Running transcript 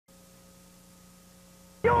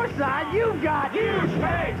your side, you've got... Huge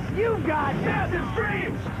face! You've got... Massive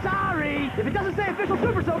streams! Sorry! If it doesn't say official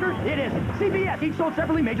Super Soaker, it isn't. CBS, each sold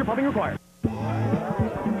separately, major pumping required.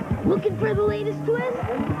 Looking for the latest twist?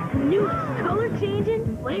 The newest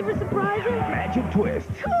color-changing, flavor-surprising? Magic twist.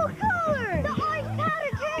 Cool colors! The orange powder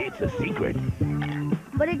twist! It's a secret.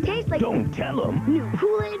 But it tastes like... Don't tell them. New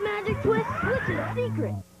Kool-Aid Magic Twist, which is a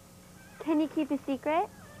secret. Can you keep a secret?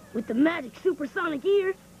 With the magic supersonic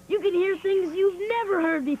ear, you can hear things you've never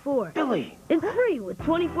heard before. Billy! It's free with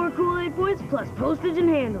 24 Kool-Aid points plus postage and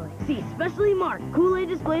handling. See specially marked Kool-Aid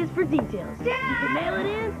displays for details. You can mail it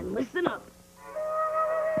in and listen up.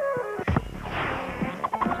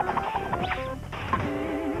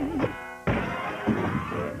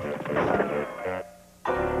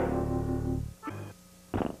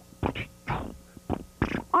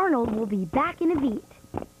 Arnold will be back in a beat.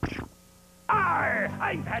 Arr!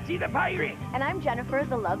 I'm Patsy the Pirate, And I'm Jennifer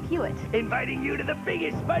the Love Hewitt. inviting you to the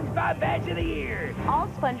biggest SpongeBob batch of the year. All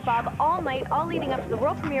SpongeBob, all night, all leading up to the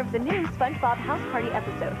world premiere of the new SpongeBob House Party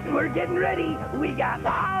episode. We're getting ready. We got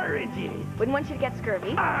oranges, Wouldn't want you to get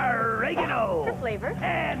scurvy. oregano, For flavor.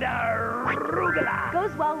 and arugula.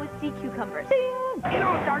 Goes well with sea cucumbers. It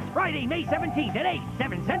all starts Friday, May 17th at 8,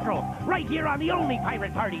 7 Central, right here on the only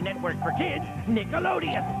Pirate Party network for kids,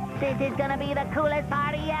 Nickelodeon. This is gonna be the coolest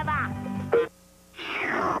party ever.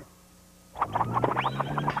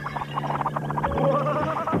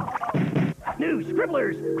 New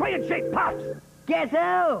Scribblers, crayon-shaped puffs. Guess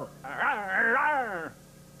who?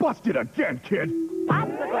 Busted again, kid.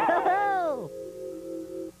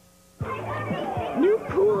 New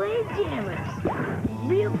Kool-Aid Jammers.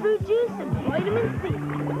 Real fruit juice and vitamin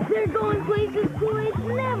C. They're going places Kool-Aid's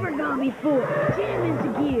never gone before. Jam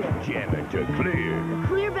into gear. Jam it to clear.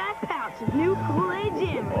 Clear back pouch of new Kool-Aid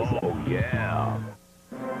Jammers. Oh, yeah.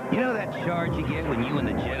 You know that charge you get when you and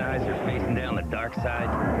the Jedis are facing down the dark side?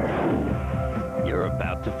 You're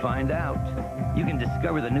about to find out. You can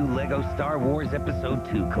discover the new LEGO Star Wars Episode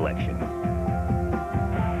 2 collection.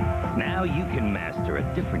 Now you can master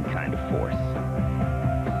a different kind of force.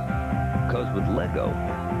 Because with LEGO,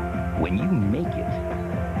 when you make it,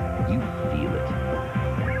 you feel it.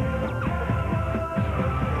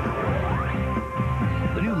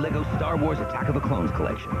 The new LEGO Star Wars Attack of the Clones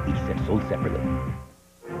collection, each set sold separately.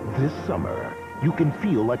 This summer, you can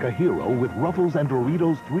feel like a hero with Ruffles and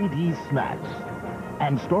Doritos 3D snacks.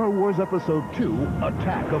 And Star Wars Episode 2,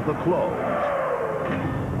 Attack of the Clones.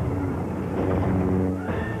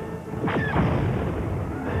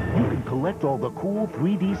 You can collect all the cool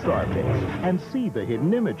 3D star picks and see the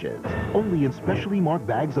hidden images, only in specially marked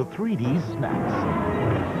bags of 3D snacks.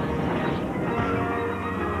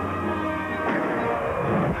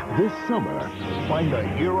 This summer, find the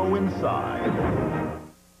hero inside.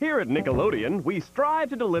 Here at Nickelodeon, we strive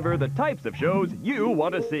to deliver the types of shows you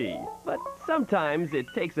want to see. But sometimes it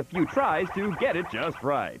takes a few tries to get it just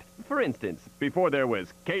right. For instance, before there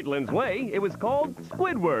was Caitlin's Way, it was called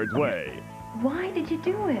Squidward's Way. Why did you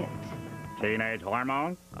do it? Teenage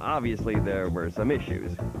hormones? Obviously, there were some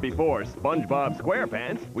issues. Before SpongeBob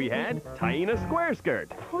SquarePants, we had Taina Squareskirt.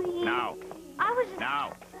 Please. No. I was just...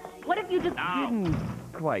 No. What if you just... Didn't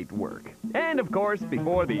quite work. And of course,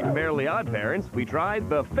 before the Fairly Odd Parents, we tried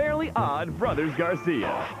the Fairly Odd Brothers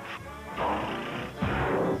Garcia.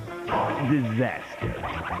 Disaster.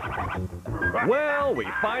 Well, we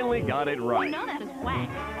finally got it right. You know that is whack.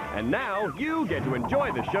 And now you get to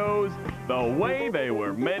enjoy the shows the way they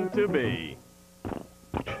were meant to be.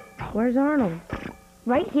 Where's Arnold?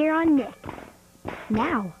 Right here on Nick.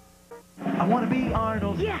 Now. I want to be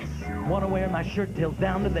Arnold. Yes! Want to wear my shirt tails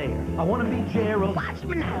down to there. I want to be Gerald. Watch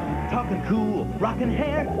me now! Talking cool, rocking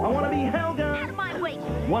hair. I want to be Helga. Out of my way!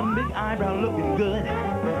 One big eyebrow looking good.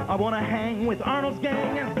 I want to hang with Arnold's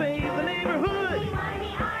gang and save the neighborhood. We want to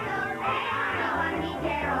be Arnold. Hey Arnold! Want to be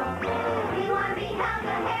Gerald. We want to be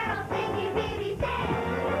Helga, Harold, singing baby Sam.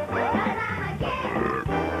 'Cause I'm a kid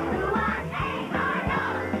who wants Hey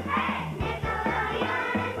Arnold. Hey,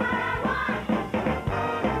 Nickelodeon is what I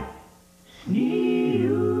want.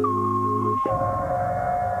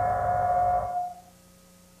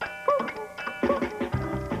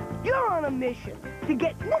 You're on a mission to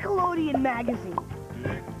get Nickelodeon magazine.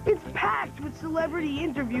 It's packed with celebrity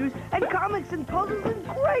interviews and comics and puzzles and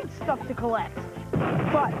great stuff to collect.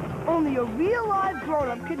 But only a real live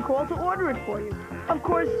grown-up can call to order it for you. Of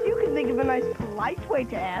course, you can think of a nice, polite way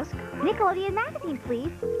to ask. Nickelodeon magazine,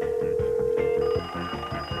 please.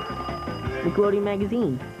 Nickelodeon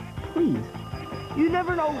magazine, please. You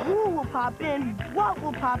never know who will pop in, what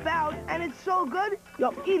will pop out, and it's so good,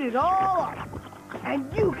 you'll eat it all up. And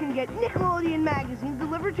you can get Nickelodeon magazine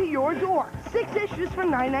delivered to your door 6 issues for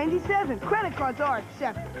 $9.97. Credit cards are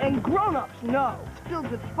accepted, and grown-ups know. It's filled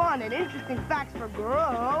with fun and interesting facts for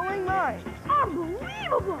growing minds.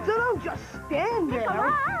 Unbelievable! So don't just stand there.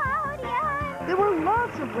 Nickelodeon! There were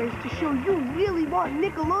lots of ways to show you really want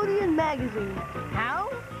Nickelodeon magazine. How?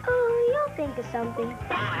 Oh, you'll think of something.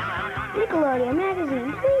 Nickelodeon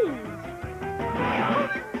magazine, please.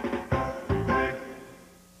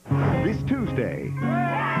 This Tuesday,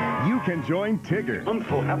 you can join Tigger. I'm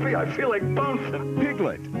so happy I feel like bouncing.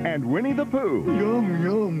 Piglet and Winnie the Pooh. Yum,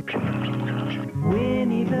 yum.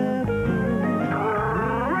 Winnie the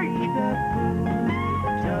Great!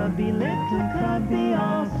 Tubby little cubby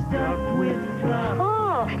all stuffed with fluff.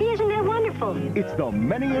 Oh, isn't that wonderful? It's the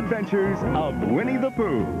many adventures of Winnie the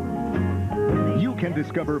Pooh. You can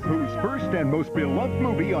discover Pooh's first and most beloved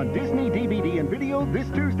movie on Disney DVD and video this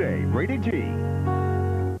Tuesday, rated G.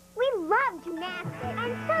 We love gymnastics,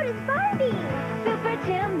 and so does Barbie. Super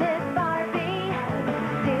gymnast Barbie,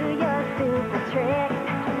 do your super tricks.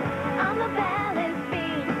 On the balance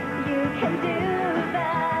beat, you can do the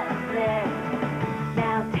split.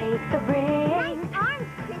 Now take the ring. Nice arms,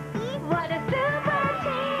 Christy. What a super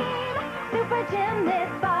team. Super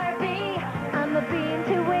gymnast Barbie, on the beam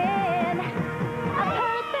to win. A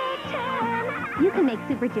perfect 10. You can make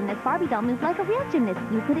Super Gymnast Barbie doll move like a real gymnast.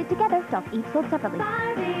 You put it together, dolls each sold separately.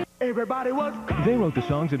 Barbie. Everybody was They wrote the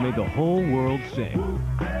songs that made the whole world sing.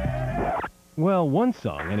 Well, one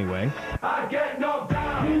song, anyway.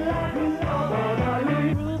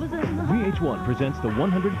 VH1 presents the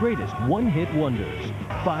 100 greatest one-hit wonders.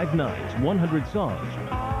 5 nights, 100 songs.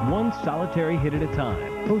 One solitary hit at a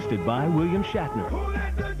time. Hosted by William Shatner.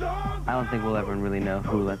 I don't think we'll ever really know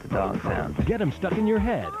who let the dogs out. Get them stuck in your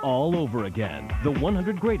head all over again. The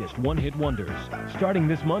 100 greatest one-hit wonders. Starting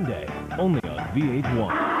this Monday, only on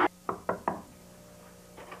VH1.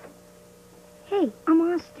 Hey, I'm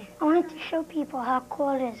Austin. I wanted to show people how cool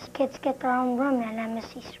it is. Kids get their own room at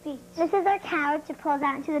Embassy Suites. This is our couch. It pulls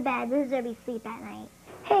out into the bed. This is where we sleep at night.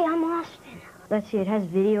 Hey, I'm Austin. Let's see, it has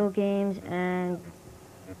video games and...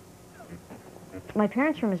 My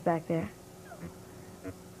parents' room is back there.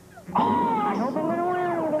 You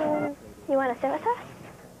want to sit with us?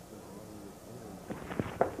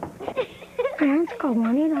 Parents, call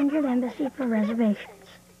 1-800-EMBASSY for reservations.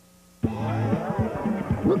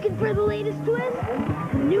 Looking for the latest twist?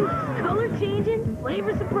 New color-changing,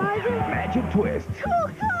 flavor-surprising? Magic twist. Cool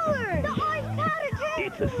colors! The orange powder drink!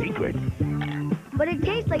 It's a secret. But it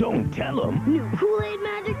tastes like Don't tell them. new Kool-Aid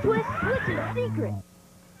magic twist, which is secret.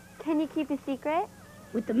 Can you keep a secret?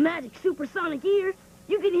 With the magic supersonic ear,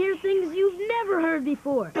 you can hear things you've never heard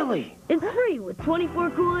before. Billy. It's free with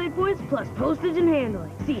 24 Kool-Aid points plus postage and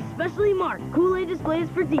handling. See specially marked Kool-Aid displays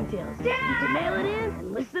for details. You can mail it in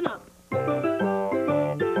and listen up.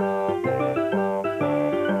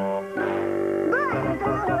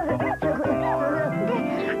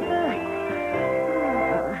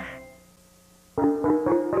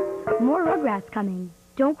 More Rugrats coming.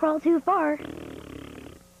 Don't crawl too far.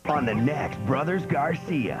 On the next Brothers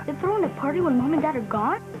Garcia. They're throwing a party when Mom and Dad are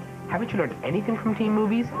gone? Haven't you learned anything from teen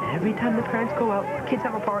movies? Every time the parents go out, kids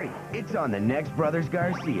have a party. It's on the next Brothers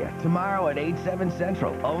Garcia, tomorrow at 8/7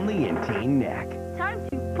 Central, only in Teen Neck. Time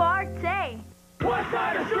to partay. What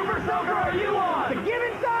side of Super Soaker are you on? The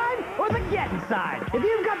giving side or the getting side? If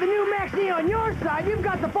you've got the new Max D on your side, you've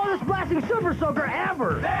got the farthest blasting Super Soaker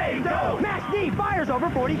ever. They don't. Max D fires over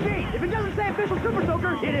 40 feet. If it doesn't say official Super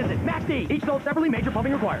Soaker, it isn't. Max D, each sold separately, major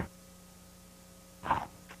pumping required.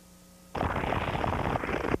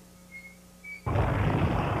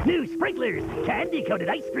 New sprinklers, candy-coated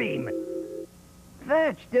ice cream.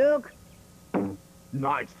 Fetch, Duke.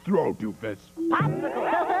 Nice throw, doofus.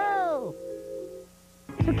 Popsicle!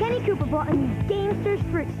 So Kenny Cooper brought in these Gamesters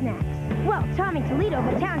fruit snacks. Well, Tommy Toledo,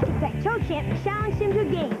 the town tic-tac-toe champ, challenged him to a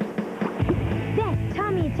game. Then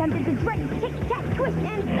Tommy attempted the dreaded tic-tac twist,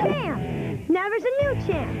 and bam! Now there's a new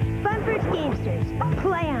champ. Fun Fruits Gamesters.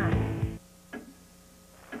 Play on.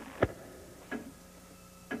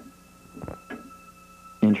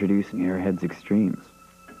 Introducing Airheads Extremes.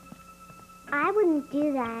 I wouldn't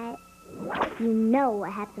do that. You know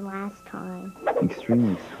what happened last time.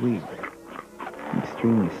 Extremely sweet.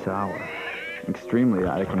 Extremely sour. Extremely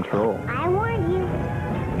out of control. I warned you.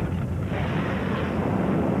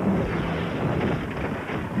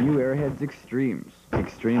 New Airheads Extremes.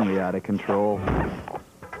 Extremely out of control. Mom,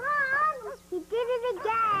 he did it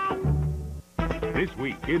again. This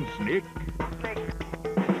week in Snick.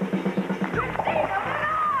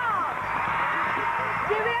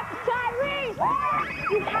 Give it up to Tyrese!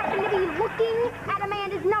 You happen to be looking at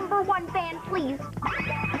Amanda's #1 fan, please.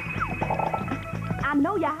 I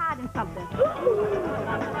know you're hiding starting something.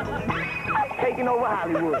 Taking over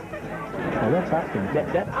Hollywood. Now that's Oscar.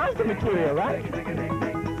 That's Oscar material, right?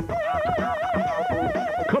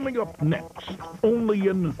 Coming up next, only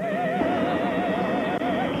in...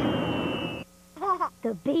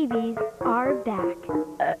 The babies are back.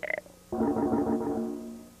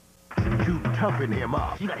 To toughen him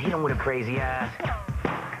up, You gotta hit him with a crazy ass.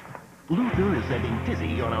 Luther is sending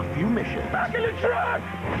Dizzy on a few missions. Back in the truck!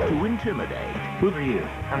 To intimidate. Who are you?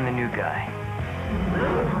 I'm the new guy.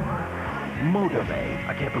 Motivate.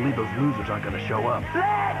 I can't believe those losers aren't gonna show up.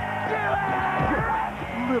 Let's do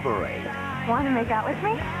it! Liberate. Want to make out with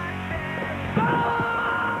me?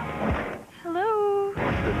 Hello?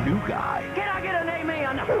 The new guy. Can I get an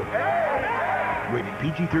amen? Rated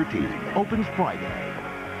PG-13. Opens Friday.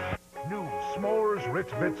 New s'mores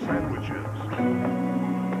Ritz Bit sandwiches.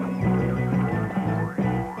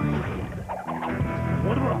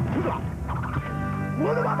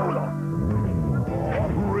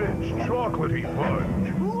 Rich chocolatey fudge.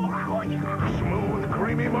 Smooth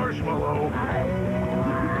creamy marshmallow.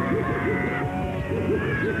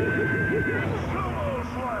 Solo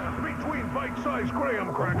slam between bite-sized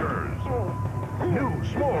graham crackers. New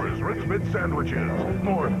s'mores Ritz Bit sandwiches.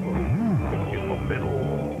 More in the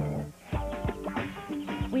middle.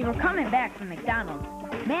 We were coming back from McDonald's.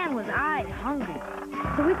 Man, was I hungry.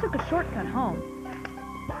 So we took a shortcut home.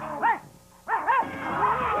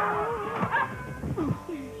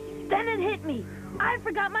 Then it hit me. I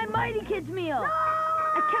forgot my Mighty Kids meal.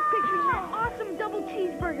 I kept picturing that awesome double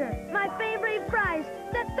cheeseburger, my favorite fries,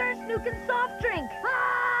 that thirst-nuking soft drink.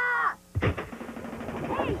 Ah!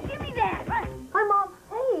 Hey, give me that. Hi, Mom.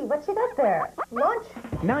 Hey, what you got there? Lunch?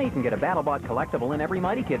 Now you can get a BattleBot collectible in every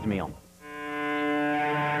Mighty Kids meal.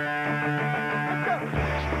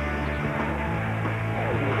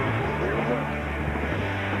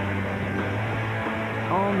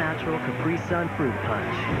 All-natural Capri Sun Fruit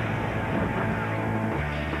Punch.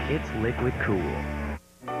 It's liquid cool.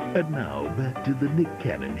 And now, back to the Nick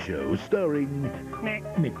Cannon Show, starring...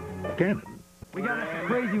 Nick Cannon. We got a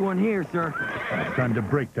crazy one here, sir. It's time to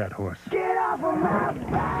break that horse. Get off of my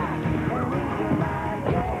back!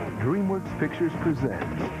 DreamWorks Pictures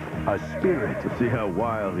presents a spirit. See how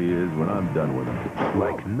wild he is when I'm done with him.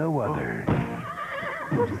 Like no other.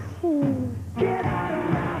 Get out of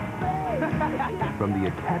my From the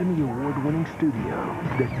Academy Award-winning studio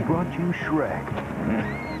that brought you Shrek.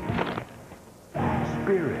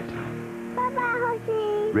 Spirit. Bye-bye,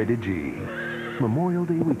 Horsey. Rated G. Memorial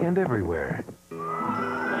Day weekend everywhere.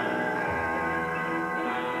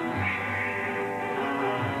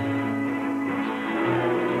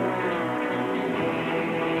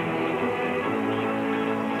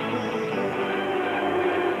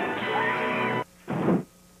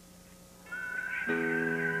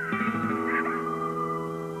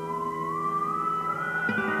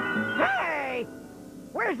 Hey!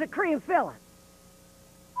 Where's the cream filling?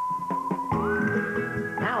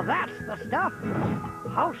 Now that's the stuff.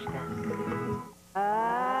 Hostess.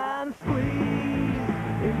 And squeeze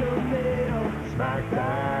in the middle. Smack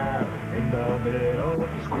dab in the middle.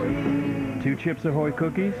 Squeeze. 2 Chips Ahoy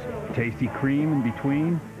cookies, tasty cream in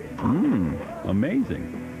between. Mmm,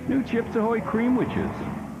 amazing. New Chips Ahoy Cream Witches.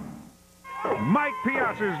 Mike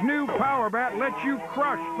Piazza's new Power Bat lets you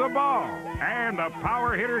crush the ball. And the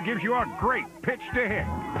power hitter gives you a great pitch to hit.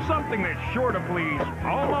 Something that's sure to please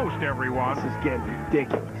almost everyone. This is getting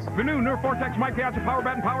ridiculous. The new Nerf Vortex Mike Piazza Power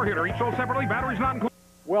Bat and Power Hitter, each sold separately, batteries not included.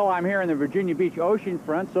 Well, I'm here in the Virginia Beach ocean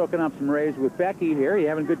front, soaking up some rays with Becky here. You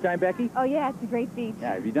having a good time, Becky? Oh, yeah, it's a great beach.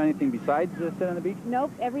 Yeah, have you done anything besides sit on the beach?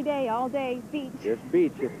 Nope, every day, all day, beach. Just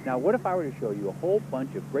beach. Now, what if I were to show you a whole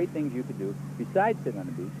bunch of great things you could do besides sit on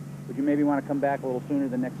the beach? Would you maybe want to come back a little sooner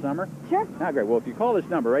than next summer? Sure. Ah, great. Well, if you call this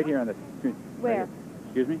number right here on the screen. Where? Right here.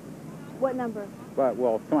 Excuse me? What number?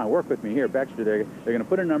 Well, come on, work with me here, Baxter. They're going to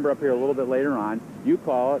put a number up here a little bit later on. You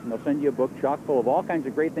call it, and they'll send you a book chock full of all kinds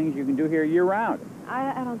of great things you can do here year-round.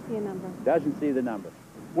 I don't see a number. Doesn't see the number.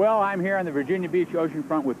 Well, I'm here on the Virginia Beach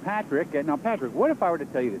oceanfront with Patrick. Now, Patrick, what if I were to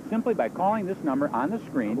tell you that simply by calling this number on the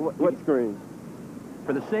screen... What screen?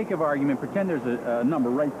 For the sake of argument, pretend there's a number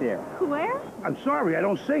right there. Where? I'm sorry, I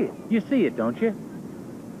don't see it. You see it, don't you?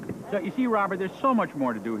 So, you see, Robert, there's so much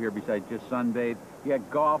more to do here besides just sunbathe. You got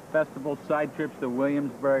golf, festivals, side trips to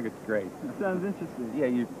Williamsburg. It's great. That sounds interesting. Yeah,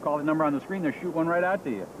 you call the number on the screen, they'll shoot one right out to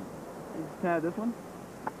you. Can I have this one?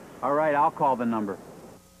 All right, I'll call the number.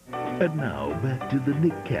 And now, back to the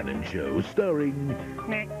Nick Cannon Show, starring...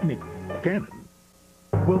 Nick Cannon.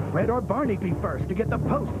 Will Fred or Barney be first to get the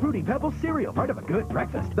Post Fruity Pebbles cereal, part of a good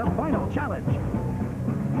breakfast? The final challenge.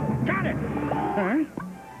 Got it! Huh?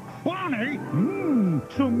 Bonnie? Mmm,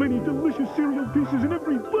 so many delicious cereal pieces in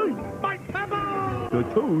every bite. My pepper! The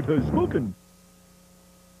toad has spoken.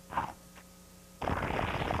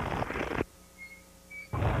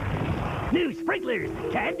 New sprinklers,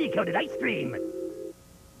 candy-coated ice cream.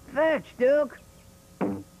 Fetch, Duke.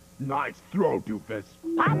 Nice throw, Doofus.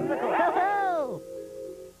 Popsicle.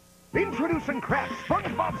 Introducing Kraft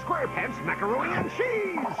SpongeBob SquarePants Macaroni and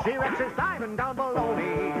Cheese. T-Rex is diving down below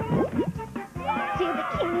me. To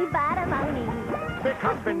Bikini Bottom only.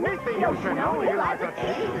 Because beneath the ocean only lies a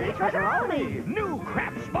cheesy treasure. New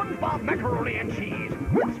Kraft SpongeBob Macaroni and Cheese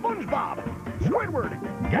with SpongeBob, Squidward,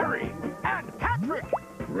 Gary, and Patrick.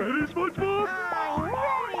 Ready, SpongeBob?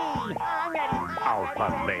 I'm ready. Our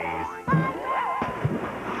fun days.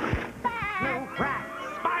 New Kraft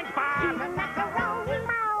SpongeBob Macaroni.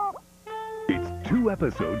 It's 2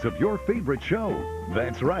 episodes of your favorite show.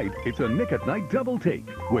 That's right, it's a Nick at Night double take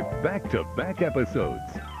with back-to-back episodes.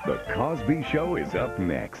 The Cosby Show is up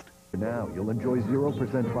next. Now you'll enjoy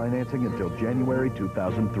 0% financing until January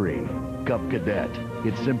 2003. Cub Cadet.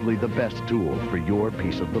 It's simply the best tool for your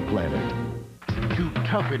piece of the planet. To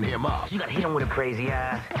toughen him up, You gotta hit him with a crazy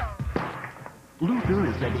ass. Luther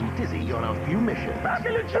is sending Dizzy on a few missions. Back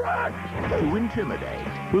in the truck! To intimidate.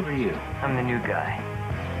 Who are you? I'm the new guy.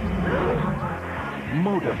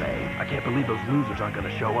 Motivate. I can't believe those losers aren't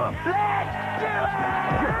gonna show up. Let's do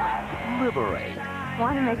it! Liberate.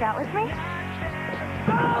 Want to make out with me?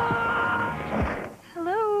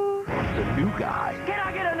 Hello? The new guy. Can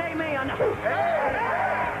I get an amen?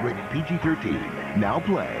 Rated PG-13. Now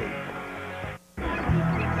play.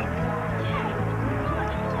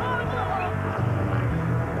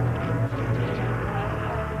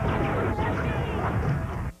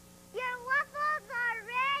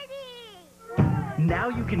 Now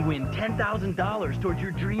you can win $10,000 towards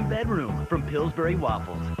your dream bedroom from Pillsbury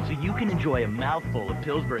Waffles. So you can enjoy a mouthful of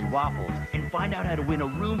Pillsbury Waffles and find out how to win a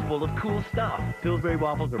room full of cool stuff. Pillsbury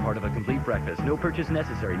Waffles are part of a complete breakfast. No purchase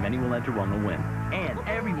necessary. Many will enter, one will win. And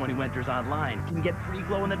everyone who enters online can get free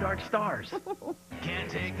glow-in-the-dark stars. Can't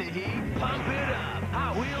take the heat? Pump it up.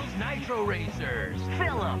 Hot Wheels Nitro Racers.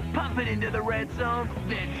 Fill them, pump it into the red zone,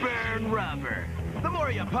 then burn rubber. The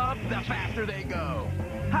more you pump, the faster they go.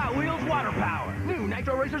 Hot Wheels Water Power. New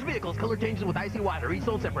Nitro Racers vehicles, color changes with icy water, each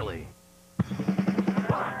sold separately. 1,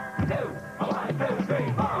 2, 1, 2,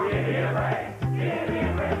 3, 4. Give me a break. Give me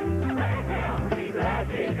a break. Break down. Piece of that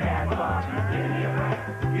big cat bar. Give me a break.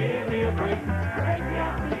 Give me a break. Break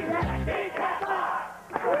down. Piece of that big cat bar.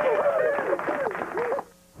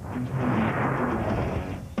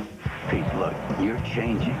 Pete, look, you're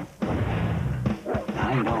changing.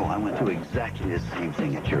 I know, I went through exactly the same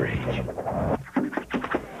thing at your age.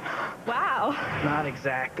 Wow. Not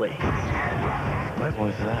exactly. What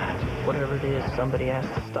was that? Whatever it is, somebody has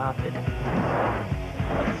to stop it.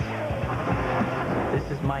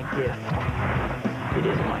 This is my gift. It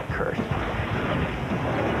is my curse.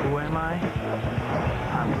 Who am I?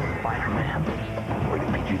 I'm Spider-Man.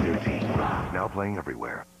 Rated PG-13. Now playing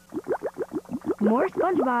everywhere. More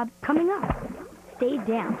SpongeBob coming up. Stay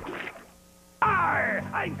down. Arr!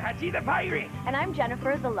 I'm Patsy the Pirate, And I'm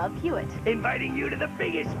Jennifer the Love Hewitt. inviting you to the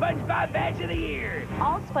biggest SpongeBob bash of the year.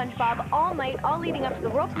 All SpongeBob, all night, all leading up to the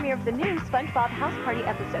world premiere of the new SpongeBob House Party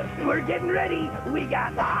episode. We're getting ready. We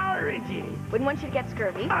got oranges, Wouldn't want you to get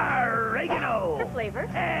scurvy. oregano, For flavor.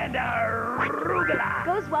 and arugula.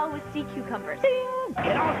 Goes well with sea cucumbers.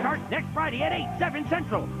 It all starts next Friday at 8, 7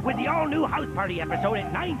 Central, with the all-new House Party episode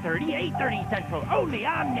at 9:30, 8:30 Central, only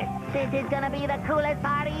on Nick. This is gonna be the coolest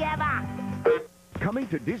party ever. Coming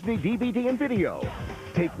to Disney DVD and video.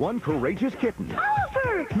 Take one courageous kitten.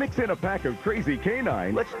 Oliver! Mix in a pack of crazy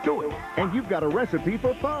canines. Let's do it. And you've got a recipe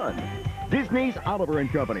for fun. Disney's Oliver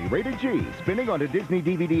and Company, rated G, spinning onto Disney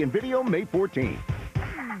DVD and video May 14th.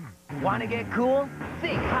 Want to get cool?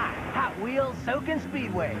 Think hot. Hot Wheels Soaking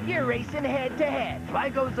Speedway. You're racing head-to-head. Fly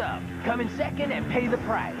goes up. Come in second and pay the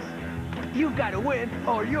price. You've got to win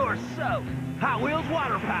or you're soaked. Hot Wheels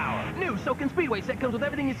Water Power. New Soaking Speedway set comes with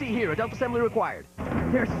everything you see here. Adult assembly required.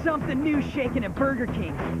 There's something new shaking at Burger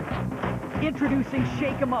King. Introducing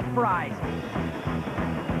Shake 'em Up fries.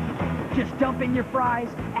 Just dump in your fries,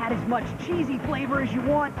 add as much cheesy flavor as you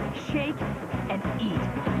want, shake, and eat.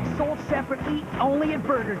 Sold separately only at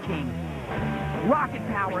Burger King. Rocket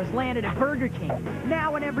Power has landed at Burger King.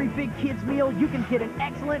 Now in every Big Kids meal, you can get an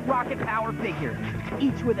excellent Rocket Power figure,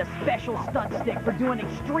 each with a special stunt stick for doing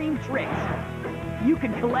extreme tricks. You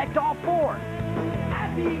can collect all 4.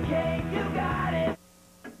 BK, you got it.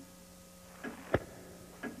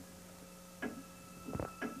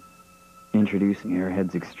 Introducing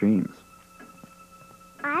Airheads Extremes.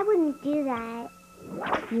 I wouldn't do that.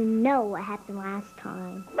 You know what happened last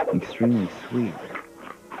time. Extremely sweet.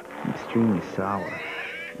 Extremely sour.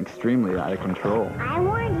 Extremely out of control. I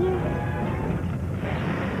warned you.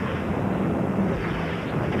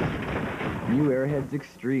 New Airheads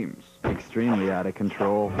Extremes. Extremely out of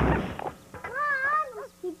control. Mom,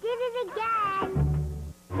 he did it again.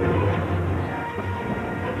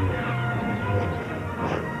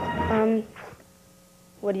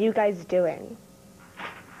 What are you guys doing?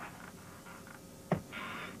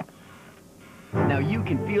 Now you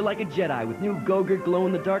can feel like a Jedi with new Go-Gurt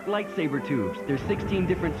glow-in-the-dark lightsaber tubes. There's 16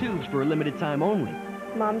 different tubes for a limited time only.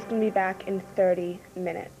 Mom's gonna be back in 30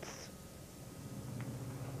 minutes.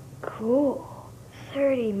 Cool.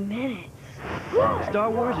 30 minutes. Star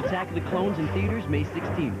Wars Attack of the Clones in theaters May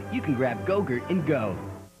 16th. You can grab Go-Gurt and go.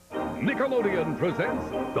 Nickelodeon presents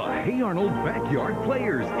the Hey Arnold Backyard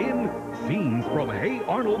Players in Scenes from Hey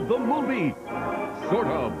Arnold the Movie. Sort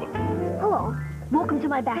of. Hello. Welcome to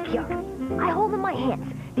my backyard. I hold in my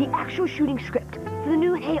hands the actual shooting script for the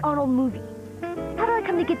new Hey Arnold movie. How did I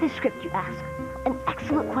come to get this script, you ask? An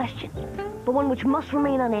excellent question, but one which must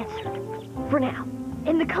remain unanswered. For now,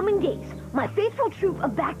 in the coming days, my faithful troop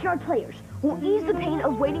of backyard players will ease the pain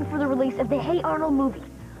of waiting for the release of the Hey Arnold movie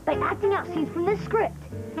by acting out scenes from this script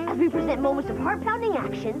as we present moments of heart-pounding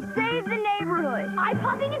action, save the neighborhood,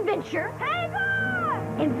 eye-popping adventure, hang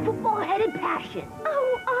on, and football-headed passion.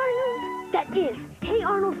 Oh, Arnold! That is Hey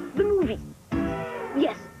Arnold, the movie.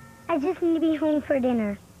 Yes. I just need to be home for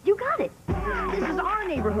dinner. You got it. This is our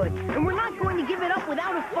neighborhood, and we're not going to give it up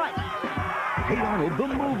without a fight. Hey Arnold the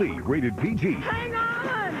Movie, rated PG. Hang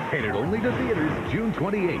on! Headed only to theaters June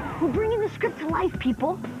 28th. We're bringing the script to life,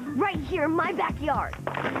 people. Right here in my backyard.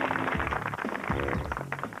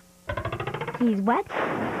 He's wet.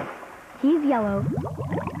 He's yellow.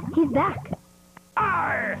 He's back.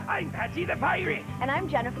 Arr! I'm Patsy the Pirate. And I'm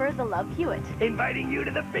Jennifer the Love Hewitt. Inviting you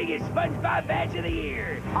to the biggest SpongeBob bash of the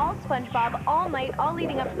year. All SpongeBob, all night, all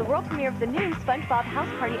leading up to the world premiere of the new SpongeBob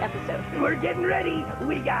House Party episode. We're getting ready.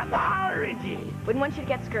 We got oranges. When one should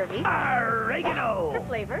get scurvy. Oregano. For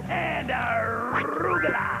flavor. And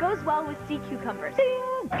arugula. Goes well with sea cucumbers. Ding!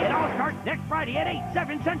 It all starts next Friday at 8,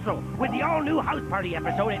 7 Central with the all-new House Party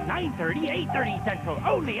episode at 9:30, 8:30 Central.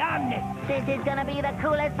 Only on Nick. This is gonna be the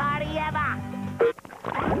coolest party ever.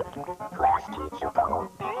 Class teacher go.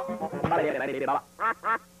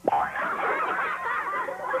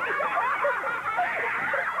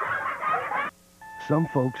 Some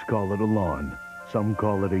folks call it a lawn, some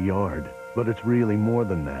call it a yard, but it's really more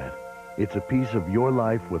than that. It's a piece of your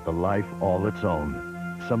life with a life all its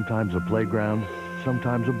own. Sometimes a playground,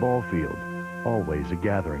 sometimes a ball field, always a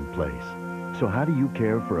gathering place. So how do you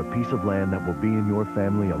care for a piece of land that will be in your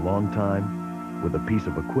family a long time? With a piece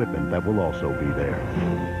of equipment that will also be there.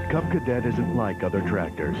 Cub Cadet isn't like other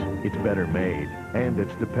tractors. It's better made, and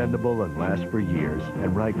it's dependable and lasts for years.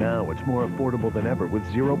 And right now, it's more affordable than ever with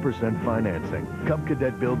 0% financing. Cub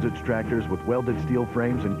Cadet builds its tractors with welded steel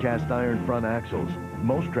frames and cast iron front axles.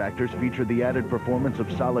 Most tractors feature the added performance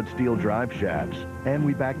of solid steel drive shafts. And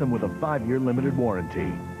we back them with a 5-year limited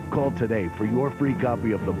warranty. Call today for your free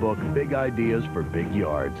copy of the book, Big Ideas for Big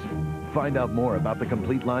Yards. Find out more about the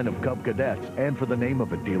complete line of Cub Cadets and for the name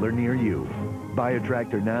of a dealer near you. Buy a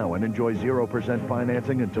tractor now and enjoy 0%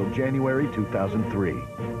 financing until January 2003.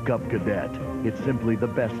 Cub Cadet. It's simply the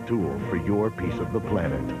best tool for your piece of the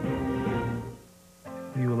planet.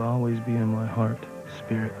 You will always be in my heart,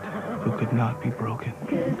 spirit, who could not be broken.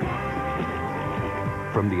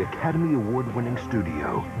 From the Academy Award-winning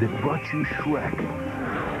studio that brought you Shrek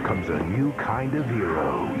comes a new kind of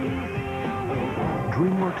hero.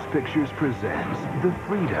 DreamWorks Pictures presents the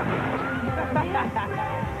freedom,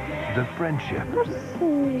 the friendship,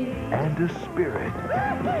 and a spirit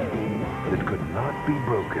that could not be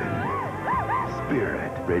broken.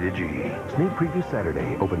 Spirit, rated G. Sneak preview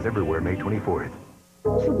Saturday, opens everywhere May 24th.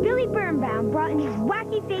 So Billy Birnbaum brought in his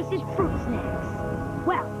Wacky Faces fruit snacks.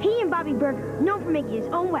 Well, he and Bobby Burger, known for making his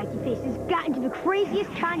own Wacky Faces, got into the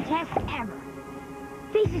craziest contest ever.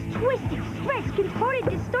 Faces twisted, stretched, contorted,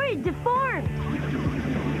 distorted, deformed.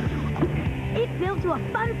 It built to a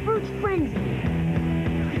fun fruits frenzy.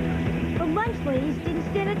 The lunch ladies didn't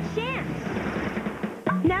stand a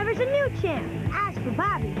chance. Now there's a new champ. As for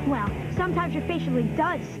Bobby, well, sometimes your face really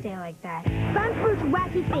does stay like that. Fun Fruits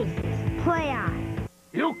Wacky Faces. Play on.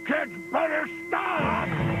 You kids better stop!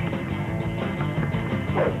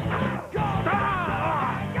 Stop!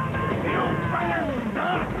 You better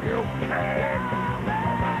stop, you kids!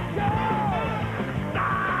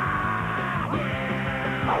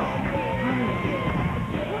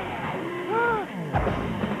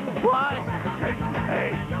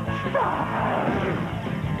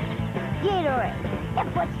 Gatorade.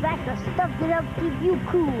 It puts back the stuff that helps keep you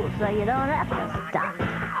cool so you don't have to stop.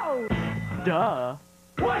 Duh.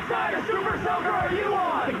 What side of Super Soaker are you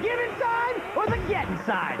on? The giving side or the getting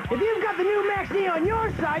side? If you've got the new Max D on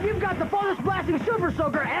your side, you've got the farthest blasting Super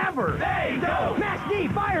Soaker ever. They don't. Max D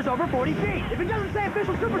fires over 40 feet. If it doesn't say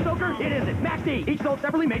official Super Soaker, it isn't. Max D, each sold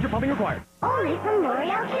separately, major pumping required. Only from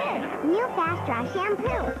L'Oreal Kids. New Fast Dry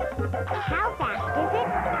Shampoo. How fast is it?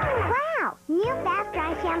 Wow! New Fast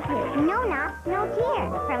Dry Shampoo. No knots, no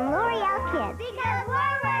tears. From L'Oreal Kids. Because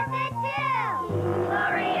we're worth it too!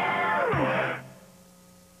 L'Oreal!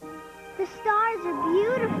 The stars are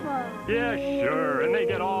beautiful. Yeah, sure, and they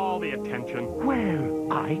get all the attention.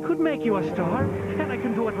 Well, I could make you a star, and I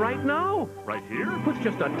can do it right now. Right here? With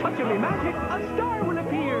just a touch of me magic, a star will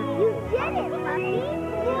appear. You did it, Lucky.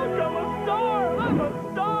 Look, I'm a star! I'm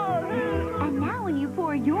a star! And now when you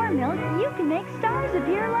pour your milk, you can make stars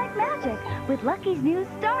appear like magic with Lucky's new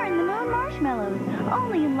Star in the Moon marshmallows.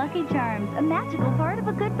 Only in Lucky Charms, a magical part of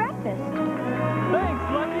a good breakfast. Thanks,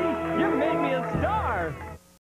 Lucky. You made me a star.